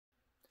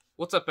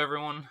What's up,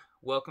 everyone?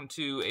 Welcome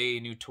to a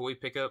new toy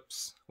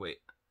pickups. Wait,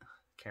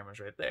 camera's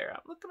right there.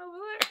 I'm looking over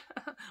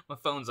there. My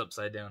phone's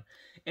upside down.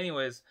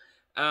 Anyways,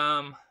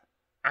 I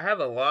have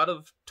a lot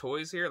of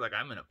toys here. Like,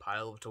 I'm in a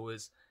pile of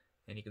toys,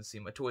 and you can see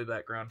my toy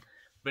background.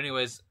 But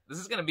anyways, this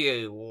is gonna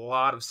be a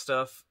lot of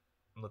stuff.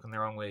 I'm looking the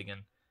wrong way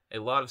again. A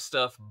lot of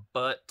stuff,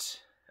 but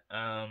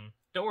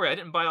don't worry, I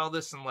didn't buy all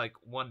this in like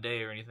one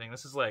day or anything.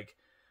 This is like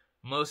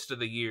most of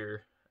the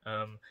year.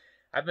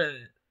 I've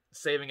been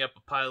saving up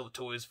a pile of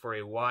toys for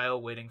a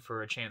while, waiting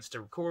for a chance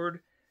to record.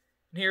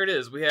 And here it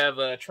is. We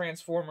have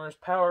Transformers,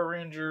 Power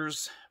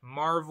Rangers,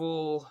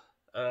 Marvel,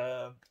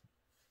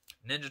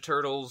 Ninja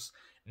Turtles,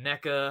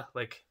 NECA.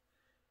 Like,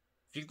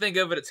 if you think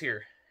of it, it's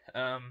here.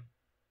 I'll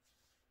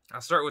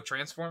start with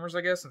Transformers,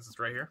 I guess, since it's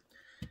right here.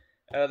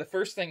 The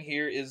first thing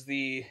here is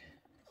the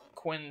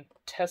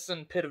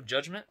Quintessence Pit of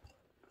Judgment.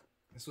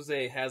 This was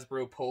a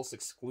Hasbro Pulse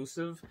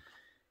exclusive,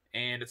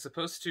 and it's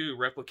supposed to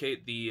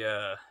replicate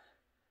the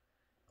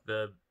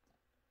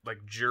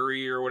like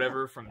jury or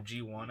whatever from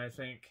G1, I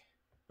think,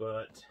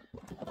 but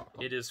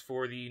it is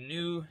for the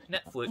new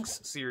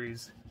Netflix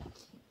series,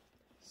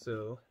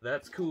 so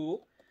that's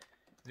cool.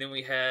 Then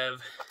we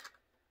have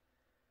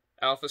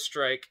Alpha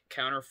Strike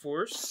Counter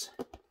Force.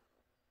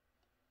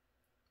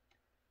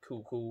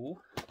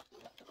 Cool.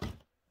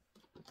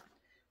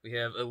 We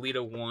have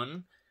Alita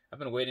 1. I've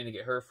been waiting to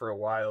get her for a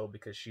while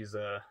because she's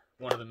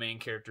one of the main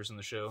characters in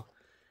the show.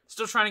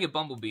 Still trying to get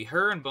Bumblebee.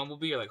 Her and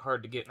Bumblebee are like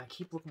hard to get, and I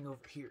keep looking over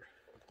here.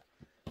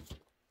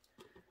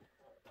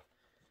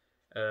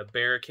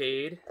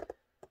 Barricade.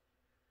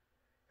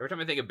 Every time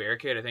I think of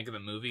Barricade, I think of the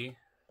movie,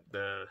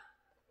 the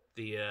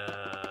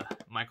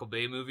Michael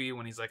Bay movie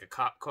when he's like a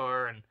cop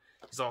car and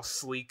he's all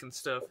sleek and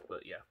stuff.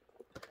 But yeah.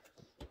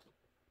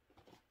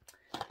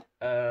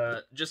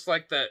 Just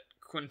like that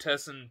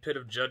Quintessence Pit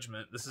of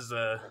Judgment, this is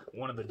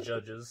one of the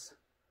judges.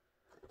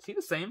 Is he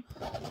the same?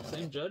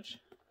 Same judge?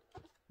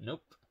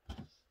 Nope.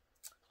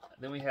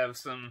 Then we have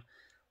some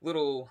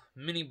little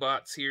mini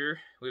bots here.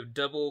 We have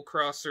Double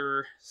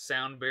Crosser,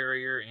 Sound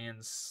Barrier,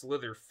 and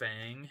Slither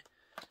Fang.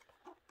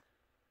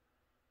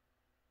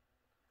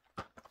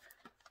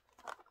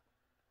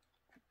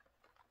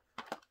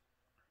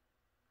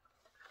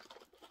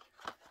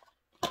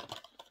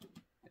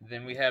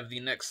 Then we have the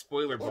next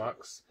spoiler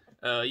box.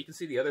 You can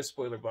see the other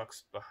spoiler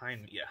box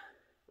behind me. Yeah,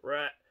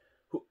 right.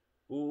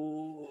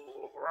 Ooh,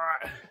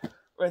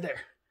 right there.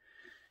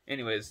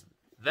 Anyways,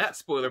 that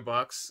spoiler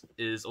box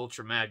is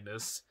Ultra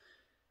Magnus,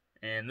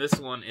 and this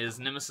one is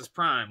Nemesis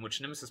Prime, which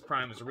Nemesis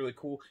Prime is really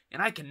cool,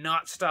 and I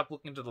cannot stop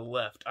looking to the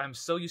left. I'm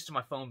so used to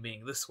my phone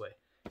being this way.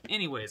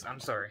 Anyways, I'm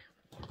sorry.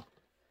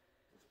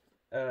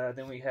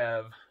 Then we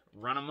have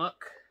Run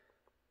Amok.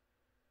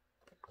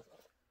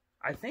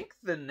 I think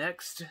the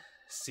next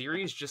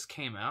series just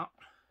came out,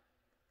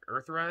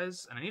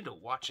 Earthrise, and I need to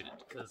watch it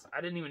because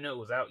I didn't even know it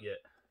was out yet.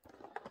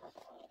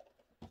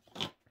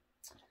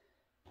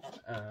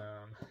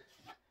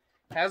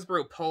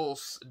 Hasbro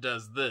Pulse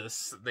does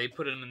this. They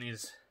put them in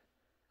these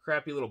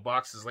crappy little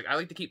boxes. Like, I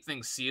like to keep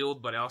things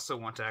sealed, but I also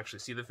want to actually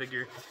see the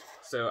figure.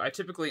 So I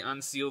typically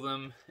unseal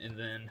them, and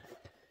then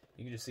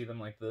you can just see them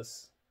like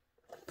this.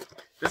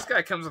 This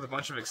guy comes with a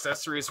bunch of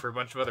accessories for a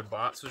bunch of other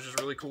bots, which is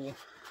really cool.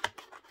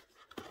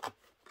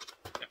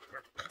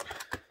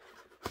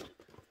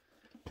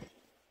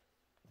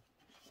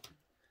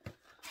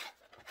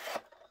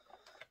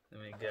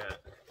 Then we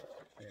got,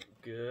 there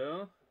we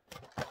go,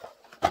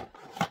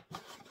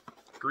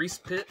 Grease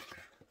Pit.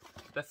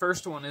 That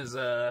first one is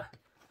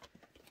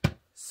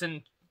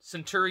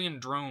Centurion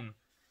Drone.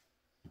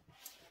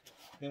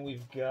 Then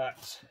we've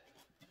got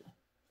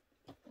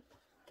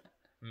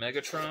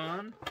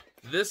Megatron.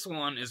 This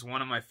one is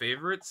one of my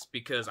favorites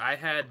because I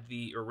had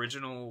the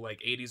original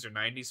like 80s or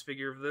 90s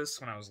figure of this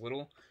when I was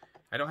little.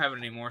 I don't have it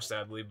anymore,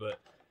 sadly,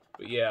 but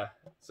yeah.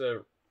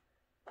 So,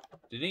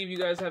 did any of you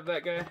guys have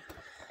that guy?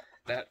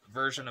 That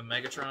version of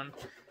Megatron?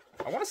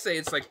 I want to say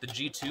it's like the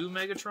G2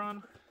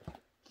 Megatron.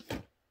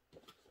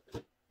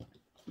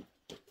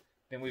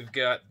 Then we've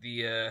got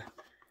the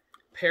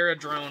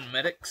Paradrone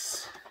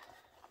Medics,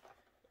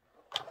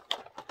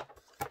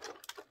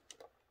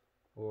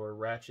 or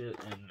Ratchet,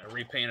 and a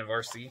repaint of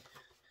RC.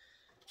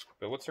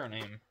 But what's her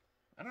name?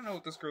 I don't know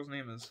what this girl's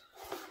name is.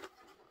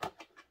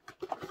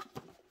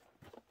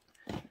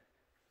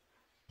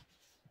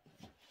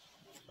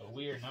 But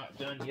we are not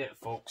done yet,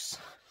 folks.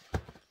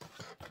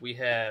 We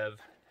have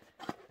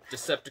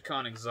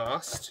Decepticon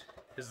Exhaust.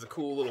 This is a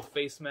cool little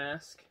face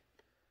mask.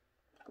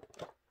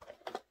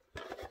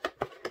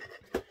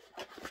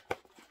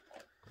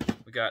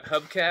 We got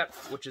Hubcap,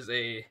 which is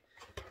a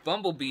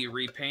Bumblebee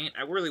repaint.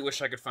 I really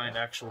wish I could find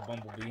actual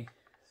Bumblebee.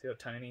 See how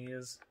tiny he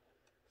is?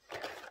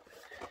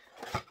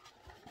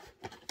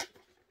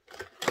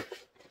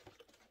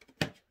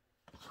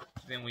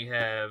 Then we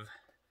have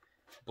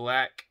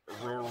Black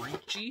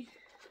Rorichi.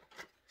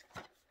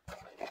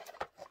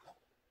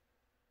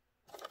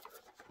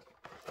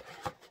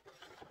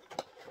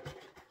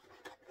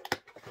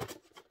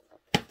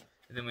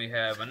 And then we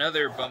have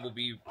another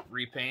Bumblebee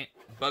repaint,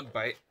 Bug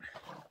Bite.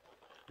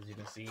 As you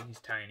can see, he's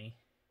tiny.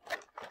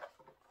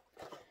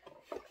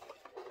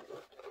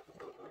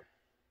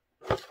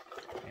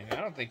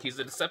 I don't think he's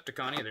a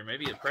Decepticon either.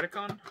 Maybe a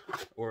Predacon?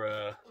 Or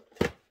a...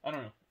 I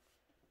don't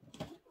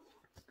know.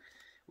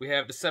 We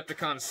have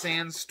Decepticon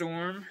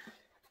Sandstorm.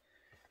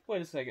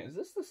 Wait a second. Is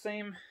this the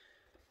same...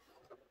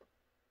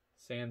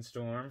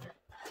 Sandstorm.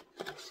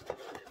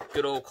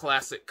 Good old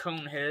classic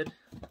Conehead.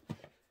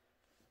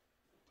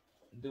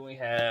 Then we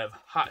have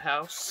Hot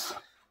House.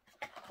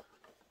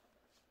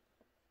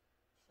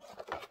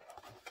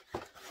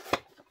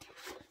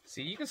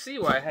 See, you can see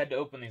why I had to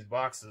open these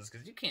boxes,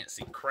 because you can't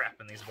see crap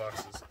in these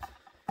boxes.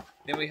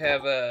 Then we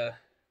have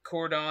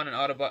Cordon and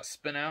Autobot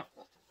Spinout.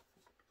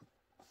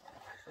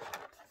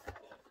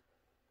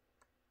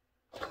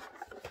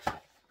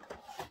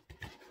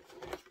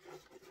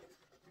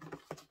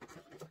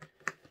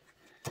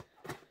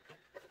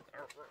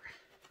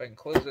 If I can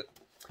close it.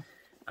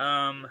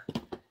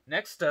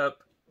 Next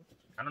up,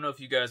 I don't know if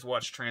you guys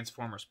watch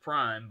Transformers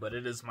Prime, but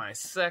it is my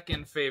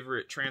second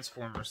favorite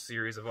Transformers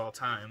series of all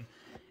time.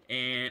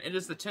 And it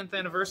is the 10th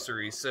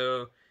anniversary,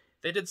 so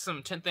they did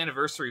some 10th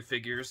anniversary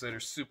figures that are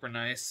super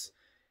nice.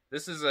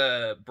 This is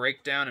a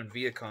Breakdown and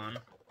Viacon.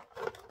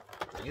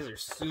 These are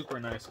super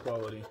nice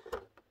quality.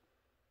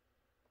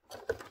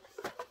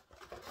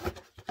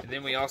 And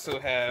then we also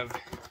have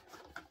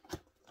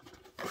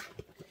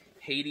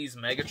Hades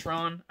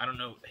Megatron. I don't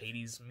know what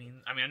Hades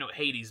means. I mean, I know what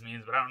Hades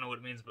means, but I don't know what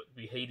it means, but it'd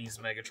be Hades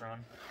Megatron.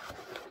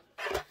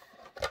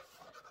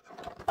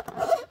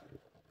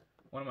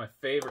 One of my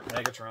favorite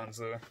Megatrons,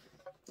 though.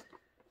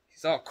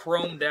 He's all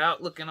chromed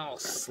out, looking all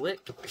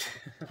slick.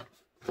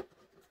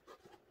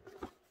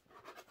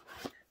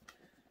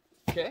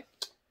 Okay.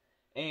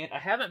 And I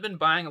haven't been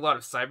buying a lot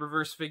of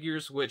Cyberverse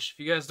figures, which, if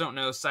you guys don't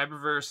know,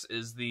 Cyberverse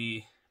is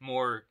the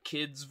more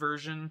kids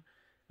version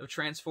of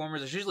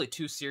Transformers. There's usually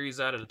 2 series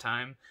out at a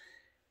time.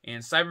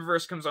 And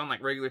Cyberverse comes on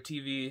like regular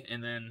TV,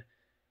 and then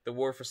the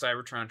War for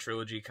Cybertron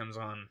trilogy comes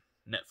on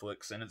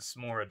Netflix, and it's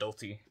more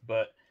adulty.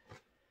 But I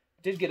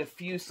did get a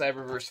few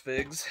Cyberverse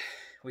figs.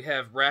 We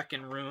have Rack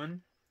and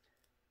Ruin.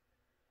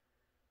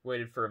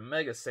 Waited for a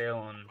mega sale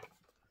on,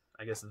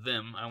 I guess,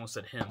 them. I almost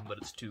said him, but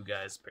it's 2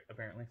 guys,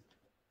 apparently.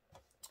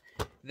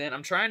 Then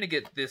I'm trying to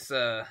get this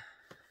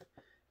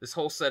this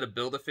whole set of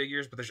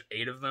Build-A-Figures, but there's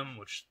 8 of them,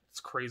 which is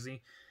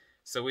crazy.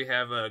 So we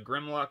have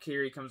Grimlock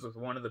here. He comes with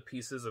one of the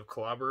pieces of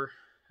Clobber.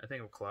 I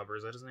think of Clobber.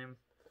 Is that his name?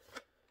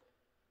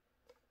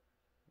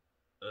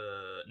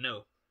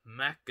 No.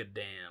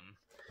 Macadam.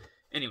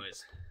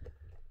 Anyways.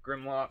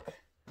 Grimlock.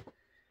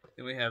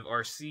 Then we have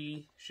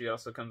RC. She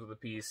also comes with a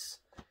piece.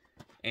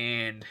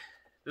 And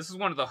this is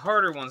one of the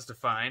harder ones to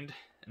find,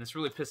 and this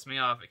really pissed me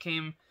off. It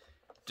came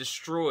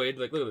destroyed.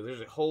 Like, look,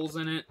 there's holes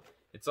in it.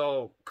 It's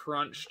all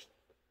crunched.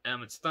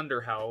 It's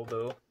Thunder Howl,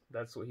 though.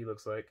 That's what he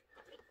looks like.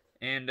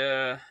 And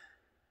I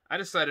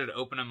decided to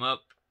open him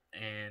up,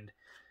 and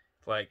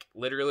like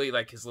literally,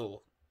 like his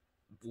little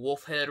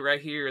wolf head right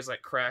here is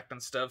like cracked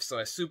and stuff. So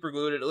I super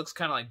glued it. It looks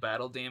kind of like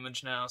battle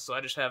damage now. So I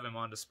just have him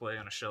on display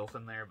on a shelf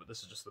in there. But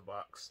this is just the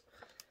box.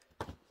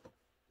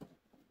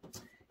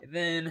 And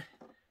then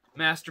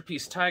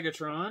Masterpiece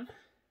Tigatron.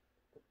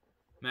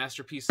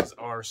 Masterpieces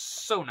are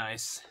so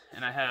nice,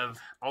 and I have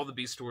all the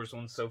Beast Wars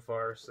ones so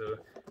far. So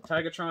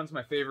Tigatron's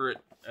my favorite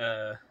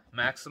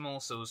Maximal,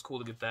 so it was cool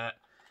to get that.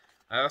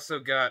 I also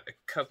got a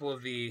couple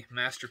of the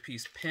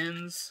Masterpiece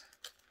pins.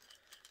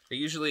 They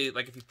usually,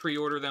 like if you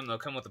pre-order them, they'll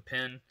come with a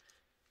pin.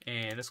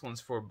 And this one's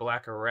for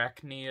Black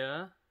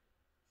Arachnia.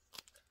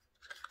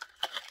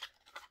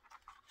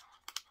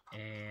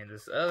 And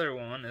this other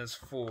one is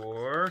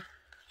for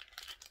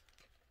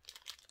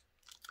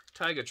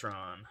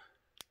Tigatron.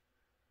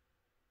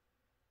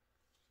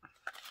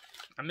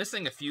 I'm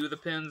missing a few of the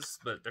pins,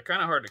 but they're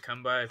kind of hard to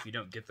come by if you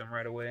don't get them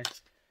right away.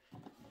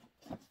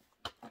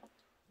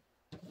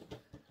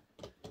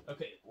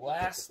 Okay,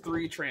 last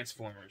 3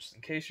 Transformers,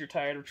 in case you're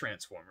tired of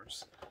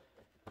Transformers.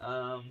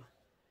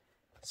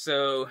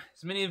 So,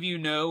 as many of you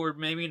know, or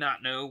maybe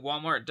not know,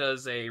 Walmart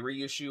does a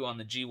reissue on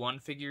the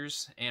G1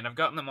 figures, and I've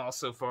gotten them all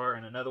so far,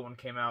 and another one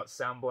came out,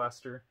 Sound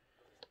Blaster.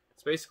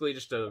 It's basically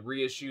just a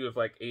reissue of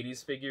like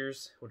 80s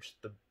figures, which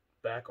the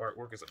back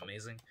artwork is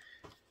amazing.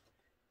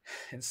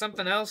 And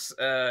something else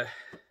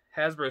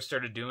Hasbro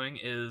started doing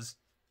is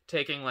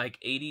taking like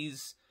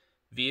 80s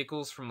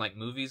vehicles from like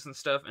movies and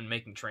stuff and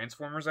making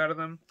Transformers out of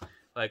them.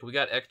 Like we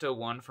got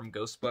Ecto-1 from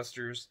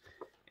Ghostbusters,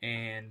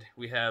 and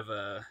we have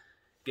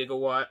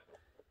Gigawatt.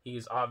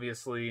 He's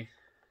obviously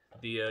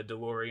the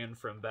DeLorean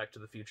from Back to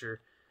the Future.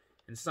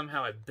 And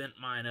somehow I bent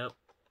mine up.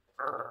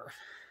 Urgh.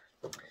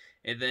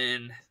 And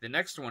then the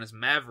next one is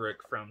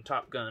Maverick from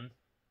Top Gun.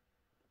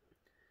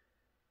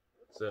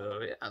 So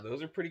yeah,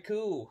 those are pretty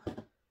cool.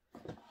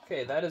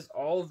 Okay, that is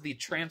all of the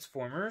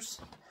Transformers.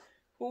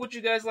 What would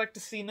you guys like to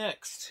see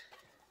next?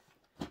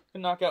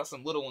 Can knock out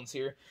some little ones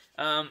here.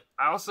 I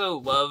also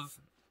love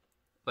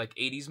like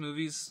 80s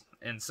movies,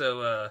 and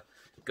so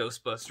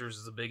Ghostbusters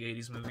is a big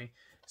 80s movie.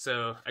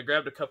 So I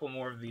grabbed a couple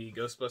more of the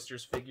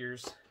Ghostbusters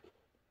figures.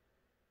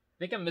 I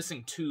think I'm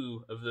missing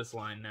 2 of this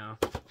line now.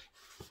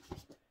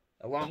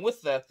 Along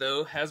with that,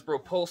 though,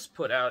 Hasbro Pulse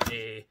put out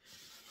a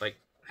like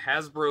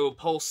Hasbro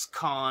Pulse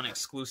Con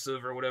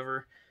exclusive or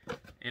whatever.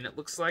 And it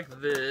looks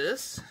like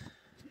this.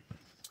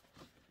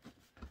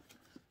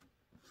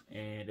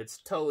 And it's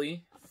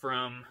Tully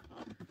from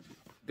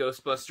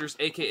Ghostbusters,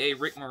 aka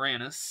Rick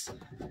Moranis.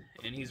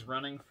 And he's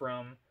running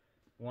from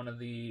one of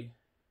the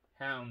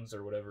hounds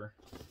or whatever.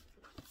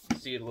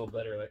 See it a little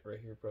better, like right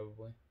here,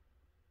 probably.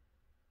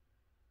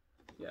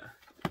 Yeah.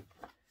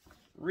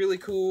 Really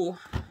cool.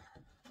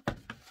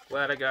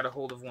 Glad I got a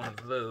hold of one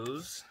of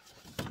those.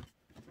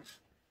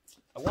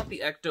 I want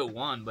the Ecto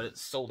 1, but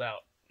it's sold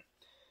out.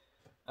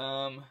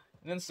 And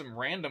then some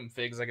random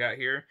figs I got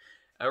here.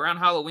 Around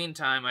Halloween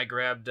time, I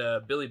grabbed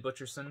Billy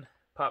Butcherson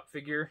pop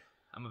figure.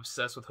 I'm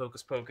obsessed with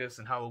Hocus Pocus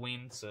and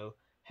Halloween, so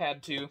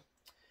had to.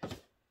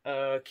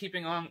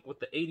 Keeping on with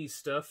the 80s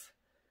stuff,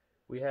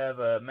 we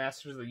have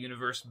Masters of the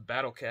Universe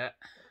Battle Cat.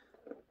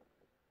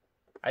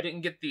 I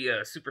didn't get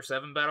the Super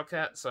 7 Battle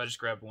Cat, so I just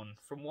grabbed one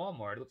from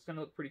Walmart. It looks kind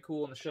of look pretty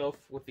cool on the shelf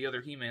with the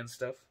other He-Man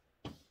stuff.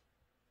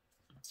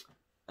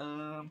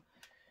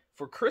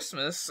 For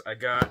Christmas, I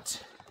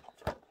got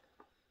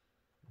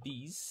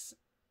these.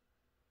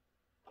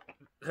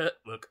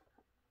 Look,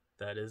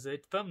 that is a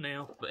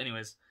thumbnail. But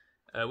anyways,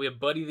 we have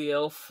Buddy the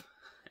Elf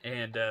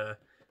and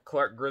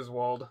Clark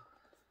Griswold.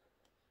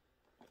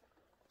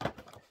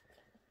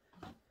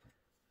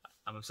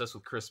 I'm obsessed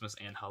with Christmas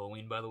and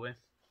Halloween, by the way.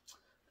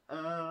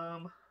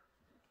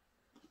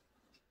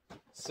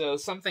 So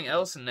something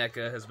else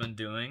NECA has been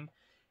doing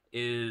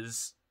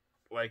is,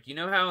 like, you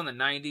know how in the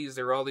 90s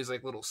there were all these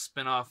like little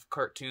spin-off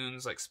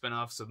cartoons, like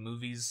spin-offs of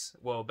movies?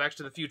 Well, Back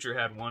to the Future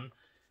had one.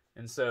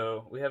 And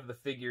so we have the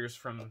figures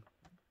from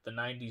the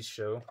 90s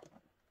show.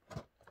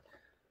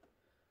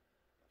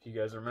 If you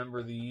guys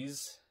remember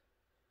these.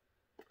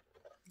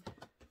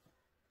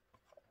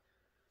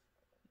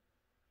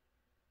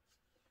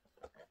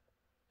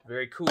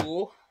 Very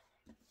cool.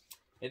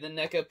 And then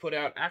NECA put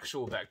out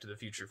actual Back to the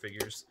Future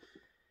figures.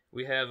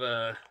 We have,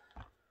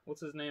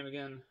 what's his name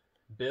again?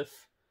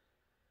 Biff,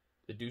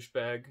 the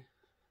douchebag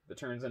that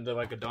turns into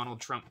like a Donald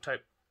Trump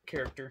type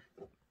character.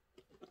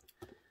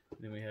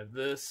 Then we have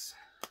this.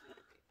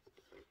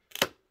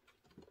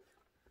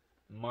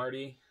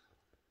 Marty.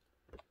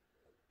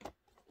 Let's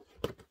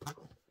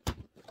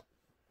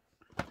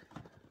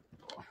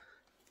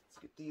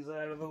get these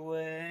out of the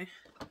way.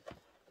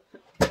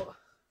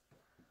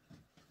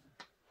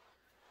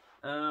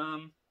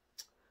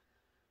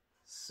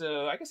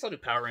 So I guess I'll do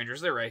Power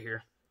Rangers. They're right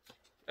here.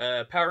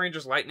 Power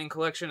Rangers Lightning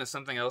Collection is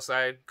something else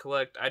I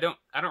collect. I don't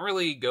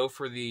really go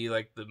for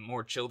the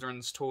more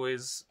children's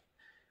toys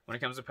when it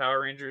comes to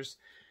Power Rangers.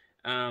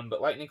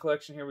 But Lightning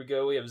Collection, here we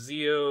go. We have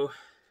Zeo,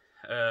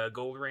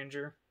 Gold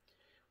Ranger,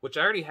 which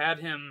I already had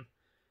him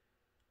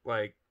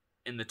like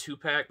in the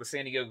 2-pack, the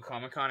San Diego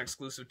Comic-Con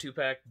exclusive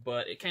 2-pack,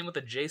 but it came with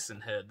a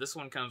Jason head. This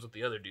one comes with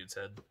the other dude's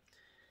head.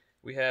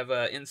 We have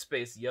In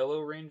Space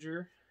Yellow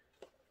Ranger.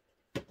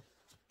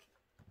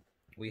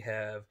 We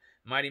have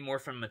Mighty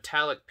Morphin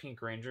Metallic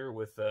Pink Ranger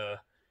with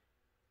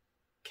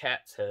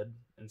Cat's head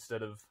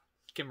instead of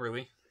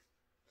Kimberly.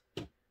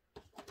 Then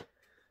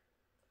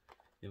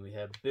we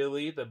have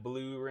Billy, the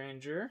Blue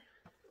Ranger.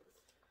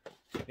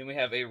 Then we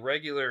have a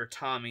regular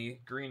Tommy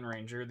Green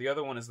Ranger. The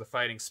other one is the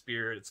Fighting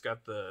Spirit. It's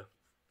got the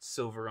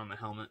silver on the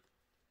helmet.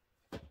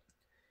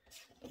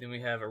 Then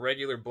we have a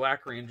regular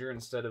Black Ranger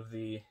instead of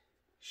the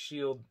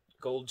Shield,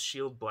 Gold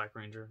Shield Black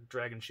Ranger.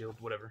 Dragon Shield,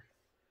 whatever.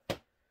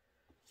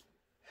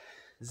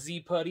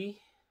 Z-Putty.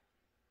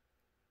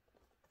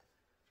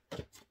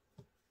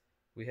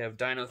 We have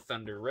Dino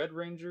Thunder Red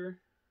Ranger.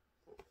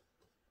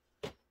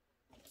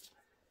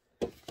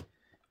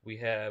 We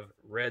have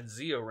Red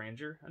Zeo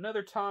Ranger.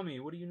 Another Tommy,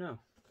 what do you know?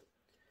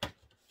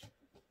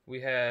 We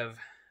have...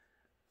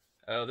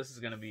 Oh, this is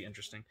going to be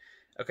interesting.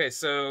 Okay,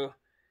 so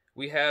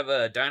we have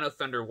Dino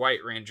Thunder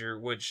White Ranger,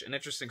 which, an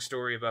interesting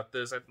story about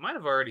this, I might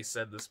have already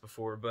said this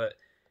before, but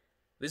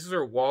these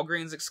are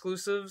Walgreens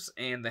exclusives,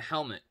 and the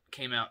helmet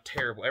came out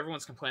terrible.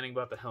 Everyone's complaining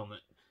about the helmet.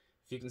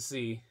 If you can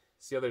see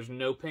how there's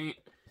no paint?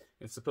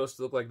 It's supposed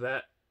to look like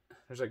that.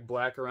 There's like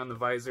black around the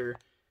visor,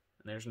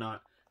 and there's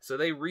not. So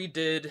they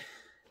redid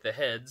the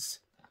heads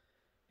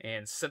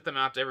and sent them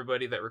out to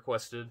everybody that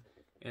requested,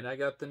 and I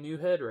got the new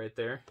head right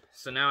there.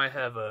 So now I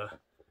have a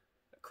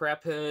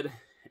crap head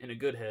and a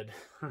good head.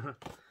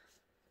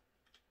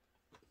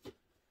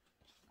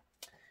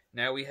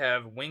 Now we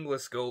have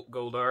Wingless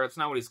Goldar. It's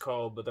not what he's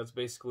called, but that's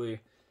basically...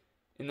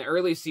 In the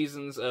early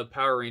seasons of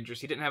Power Rangers,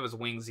 he didn't have his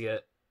wings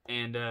yet,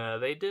 and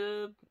they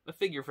did a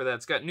figure for that.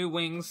 It's got new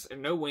wings,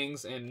 and no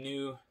wings, and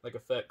new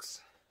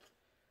effects.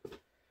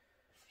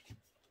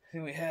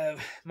 Then we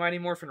have Mighty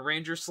Morphin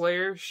Ranger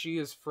Slayer. She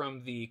is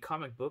from the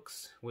comic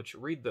books, which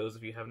read those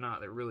if you have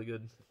not. They're really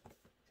good.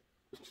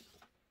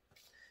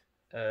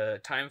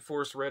 Time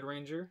Force Red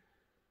Ranger.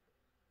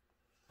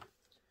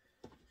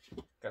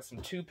 Got some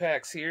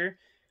 2-packs here.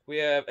 We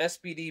have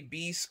SPD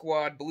B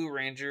Squad Blue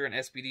Ranger and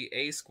SPD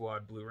A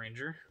Squad Blue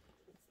Ranger.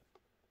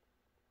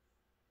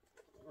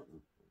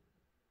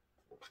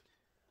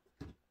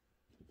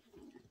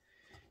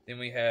 Then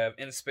we have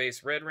In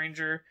Space Red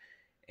Ranger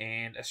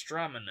and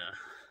Astronema.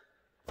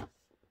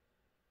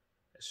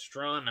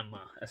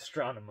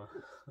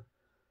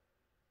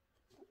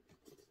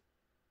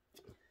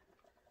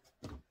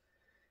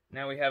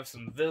 Now we have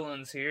some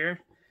villains here.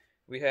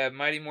 We have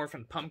Mighty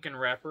Morphin Pumpkin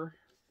Rapper.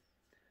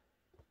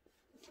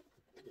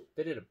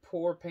 They did a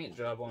poor paint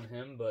job on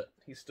him, but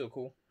he's still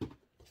cool.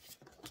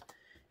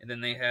 And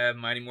then they have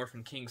Mighty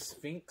Morphin King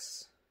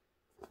Sphinx.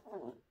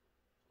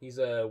 He's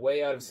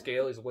way out of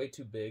scale. He's way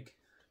too big,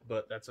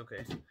 but that's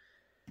okay.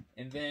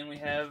 And then we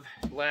have,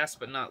 last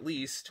but not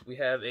least, we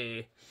have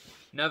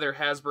another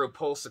Hasbro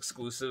Pulse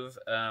exclusive.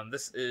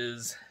 This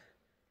is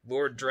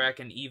Lord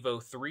Draken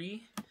Evo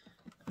 3.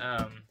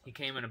 He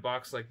came in a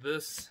box like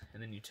this,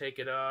 and then you take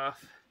it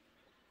off,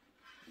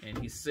 and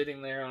he's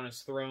sitting there on his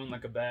throne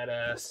like a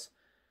badass.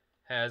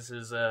 Has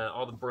his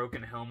all the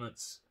broken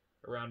helmets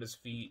around his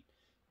feet,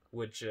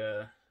 which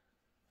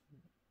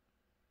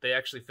they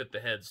actually fit the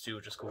heads too,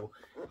 which is cool.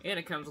 And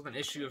it comes with an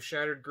issue of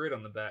Shattered Grid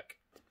on the back.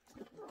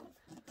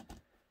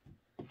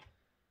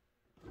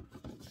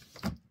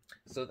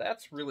 So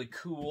that's really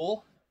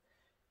cool.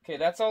 Okay,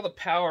 that's all the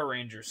Power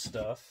Rangers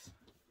stuff.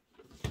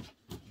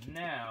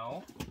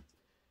 Now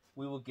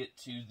we will get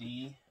to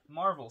the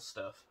Marvel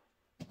stuff.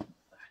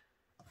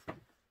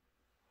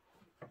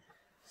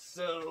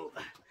 So,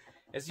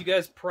 as you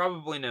guys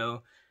probably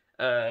know,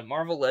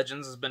 Marvel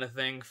Legends has been a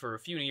thing for a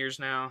few years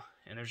now,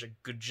 and there's a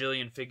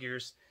gajillion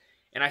figures.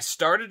 And I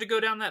started to go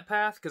down that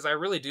path because I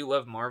really do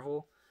love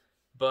Marvel,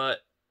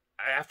 but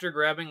after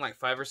grabbing like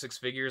 5 or 6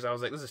 figures, I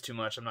was like, this is too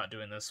much, I'm not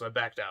doing this, so I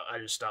backed out. I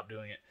just stopped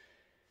doing it.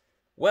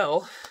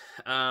 Well,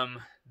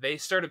 they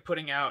started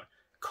putting out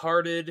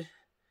carded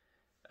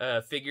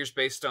figures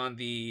based on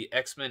the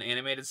X-Men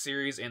animated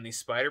series and the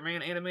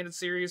Spider-Man animated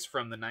series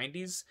from the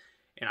 90s,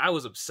 and I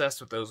was obsessed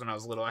with those when I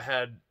was little. I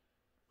had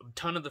a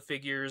ton of the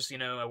figures, you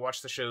know, I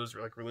watched the shows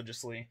like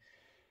religiously.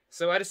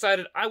 So I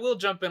decided I will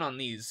jump in on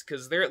these,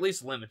 because they're at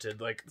least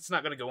limited. Like, it's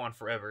not going to go on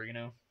forever, you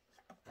know?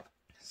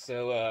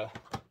 So,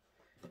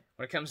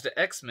 when it comes to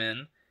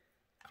X-Men,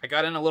 I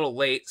got in a little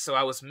late, so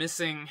I was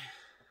missing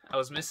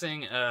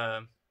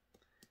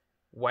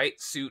white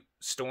suit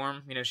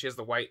Storm. You know, she has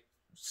the white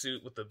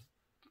suit with the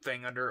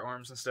thing under her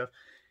arms and stuff.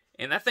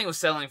 And that thing was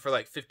selling for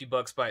like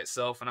 $50 by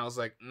itself, and I was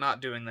like, not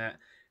doing that.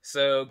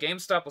 So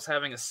GameStop was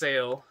having a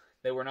sale.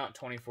 They were not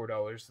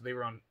 $24. They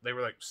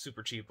were like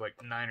super cheap, like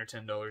 $9 or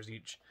 $10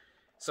 each.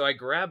 So I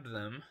grabbed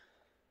them.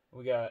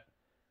 We got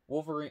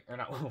Wolverine, or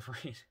not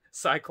Wolverine,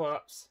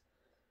 Cyclops,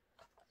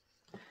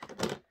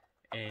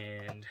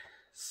 and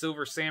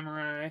Silver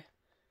Samurai,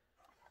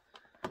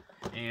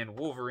 and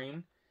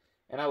Wolverine.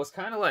 And I was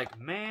kind of like,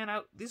 man,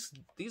 these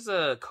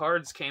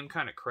cards came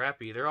kind of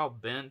crappy. They're all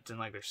bent and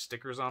like there's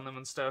stickers on them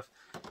and stuff.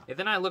 And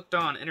then I looked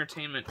on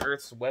Entertainment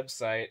Earth's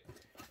website,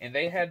 and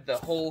they had the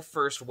whole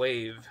first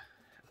wave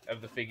of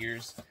the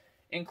figures,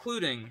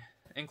 including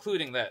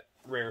that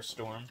rare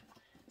Storm.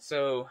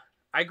 So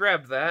I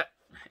grabbed that,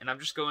 and I'm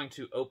just going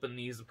to open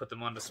these and put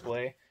them on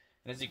display.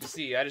 And as you can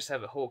see, I just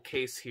have a whole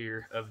case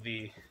here of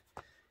the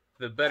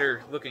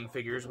better looking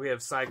figures. We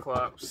have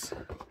Cyclops.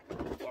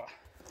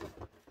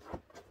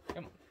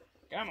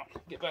 Come on,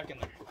 get back in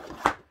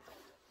there.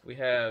 We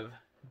have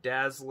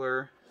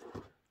Dazzler.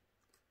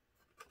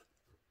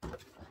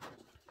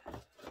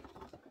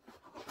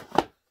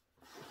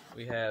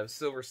 We have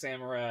Silver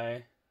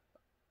Samurai.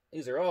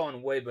 These are all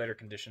in way better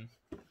condition.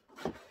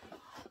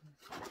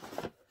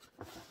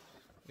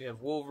 We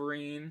have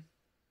Wolverine.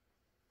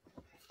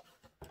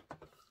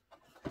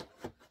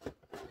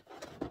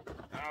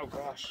 Oh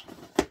gosh.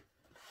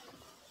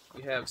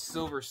 We have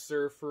Silver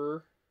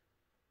Surfer.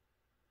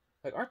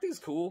 Like, aren't these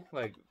cool?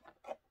 Like,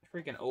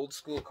 freaking old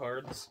school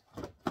cards.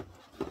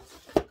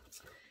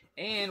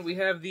 And we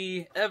have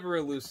the ever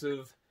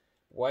elusive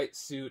white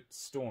suit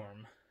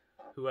Storm,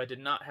 who I did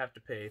not have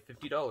to pay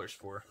 $50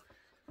 for.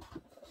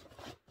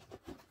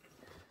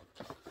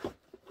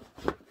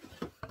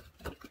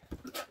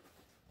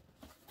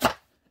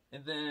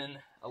 And then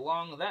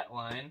along that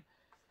line,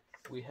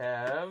 we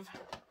have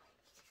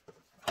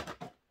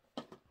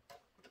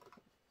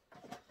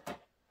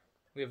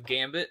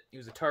Gambit. He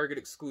was a Target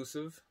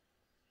exclusive.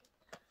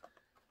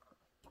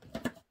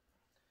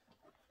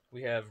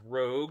 We have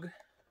Rogue,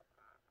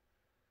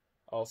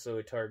 also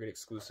a Target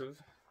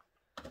exclusive.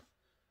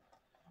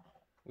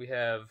 We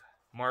have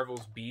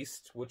Marvel's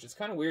Beast, which is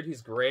kind of weird.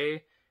 He's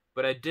gray,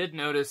 but I did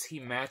notice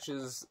he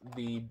matches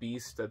the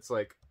Beast that's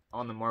like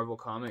on the Marvel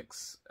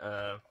Comics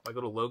like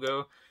little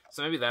logo.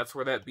 So maybe that's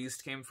where that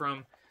Beast came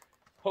from.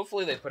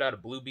 Hopefully they put out a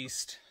blue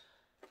Beast.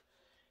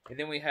 And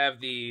then we have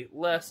the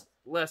less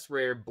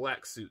rare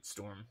black suit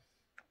Storm.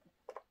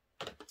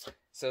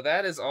 So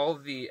that is all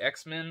the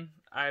X-Men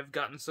I've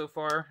gotten so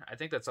far. I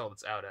think that's all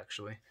that's out,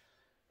 actually.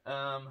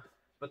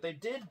 But they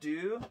did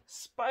do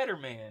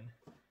Spider-Man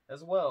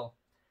as well.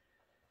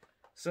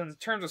 So in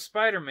terms of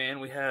Spider-Man,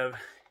 we have...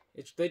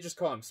 they just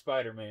call him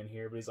Spider-Man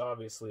here, but he's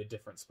obviously a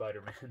different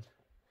Spider-Man.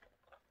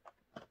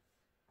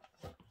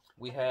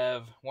 We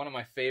have one of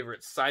my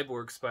favorites,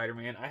 Cyborg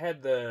Spider-Man. I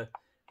had the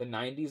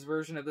 90s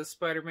version of this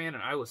Spider-Man,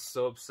 and I was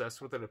so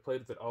obsessed with it. I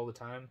played with it all the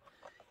time.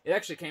 It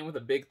actually came with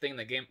a big thing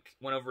that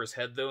went over his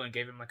head, though, and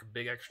gave him like a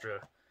big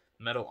extra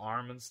metal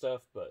arm and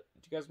stuff. But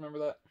do you guys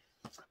remember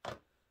that?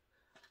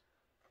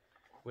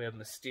 We have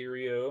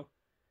Mysterio.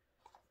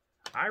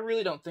 I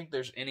really don't think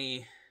there's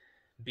any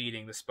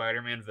beating the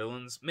Spider-Man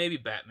villains. Maybe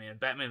Batman.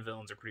 Batman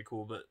villains are pretty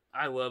cool, but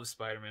I love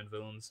Spider-Man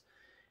villains.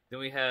 Then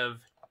we have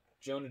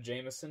Jonah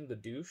Jameson, the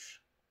douche.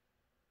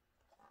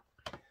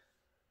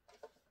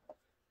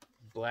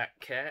 Black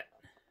Cat.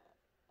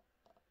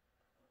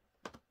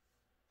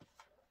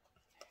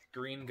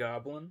 Green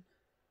Goblin.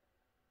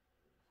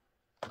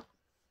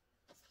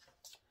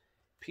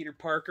 Peter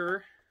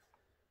Parker.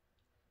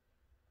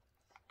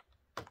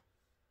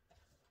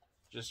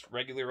 Just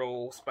regular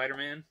old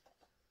Spider-Man.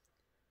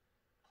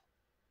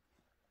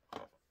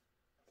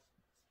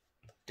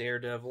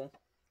 Daredevil.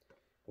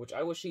 Which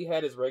I wish he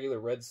had his regular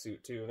red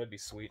suit too. That'd be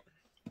sweet.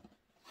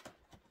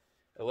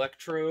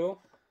 Electro.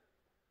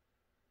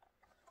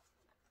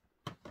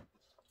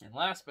 And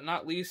last but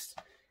not least,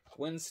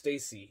 Gwen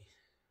Stacy.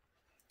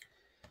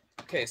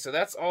 Okay, so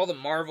that's all the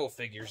Marvel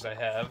figures I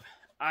have.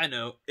 I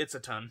know, it's a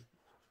ton.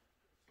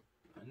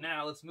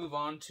 Now let's move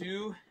on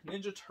to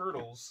Ninja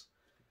Turtles.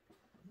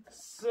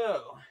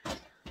 So,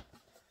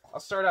 I'll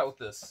start out with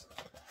this.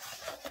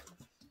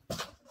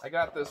 I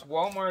got this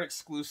Walmart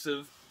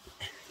exclusive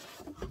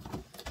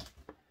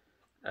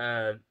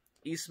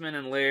Eastman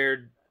and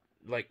Laird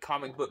like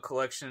comic book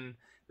collection.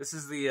 This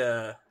is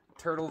the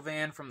turtle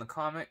van from the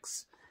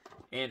comics,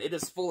 and it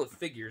is full of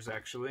figures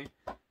actually.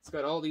 It's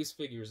got all these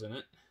figures in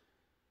it.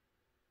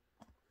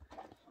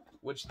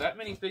 Which, that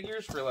many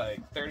figures for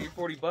like 30 or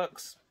 40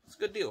 bucks, it's a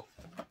good deal.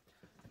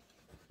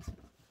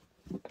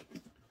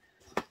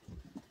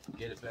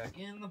 Get it back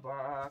in the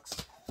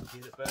box.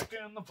 Get it back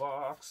in the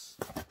box.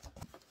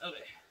 Okay.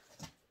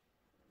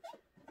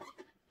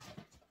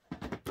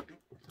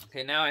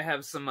 Okay, now I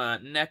have some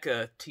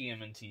NECA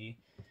TMNT.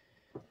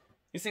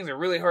 These things are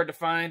really hard to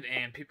find,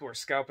 and people are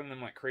scalping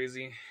them like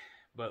crazy.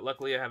 But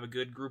luckily I have a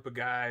good group of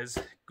guys,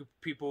 group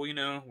of people, you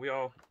know, we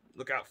all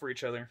look out for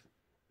each other.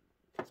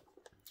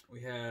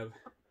 We have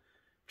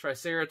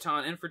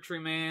Triceraton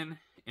Infantryman,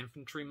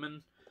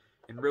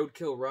 and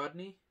Roadkill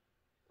Rodney.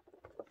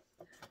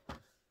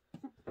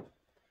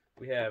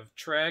 We have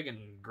Trag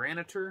and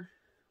Granitor.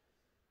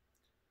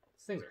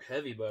 These things are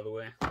heavy, by the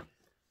way.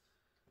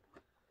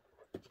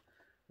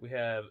 We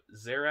have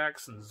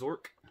Zerax and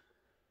Zork.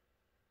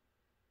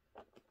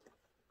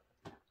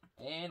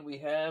 And we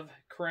have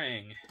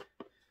Krang.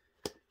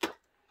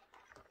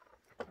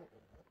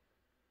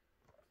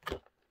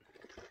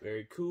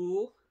 Very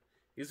cool.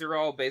 These are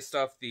all based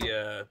off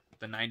the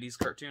 90s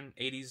cartoon,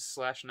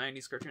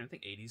 80s/90s cartoon, I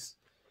think 80s.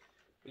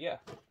 But yeah,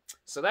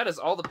 so that is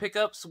all the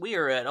pickups. We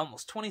are at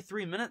almost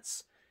 23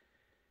 minutes.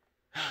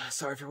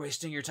 Sorry for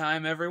wasting your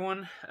time,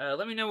 everyone.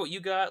 Let me know what you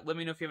got. Let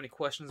me know if you have any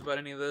questions about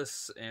any of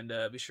this. And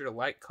be sure to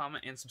like,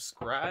 comment, and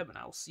subscribe. And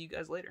I will see you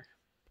guys later.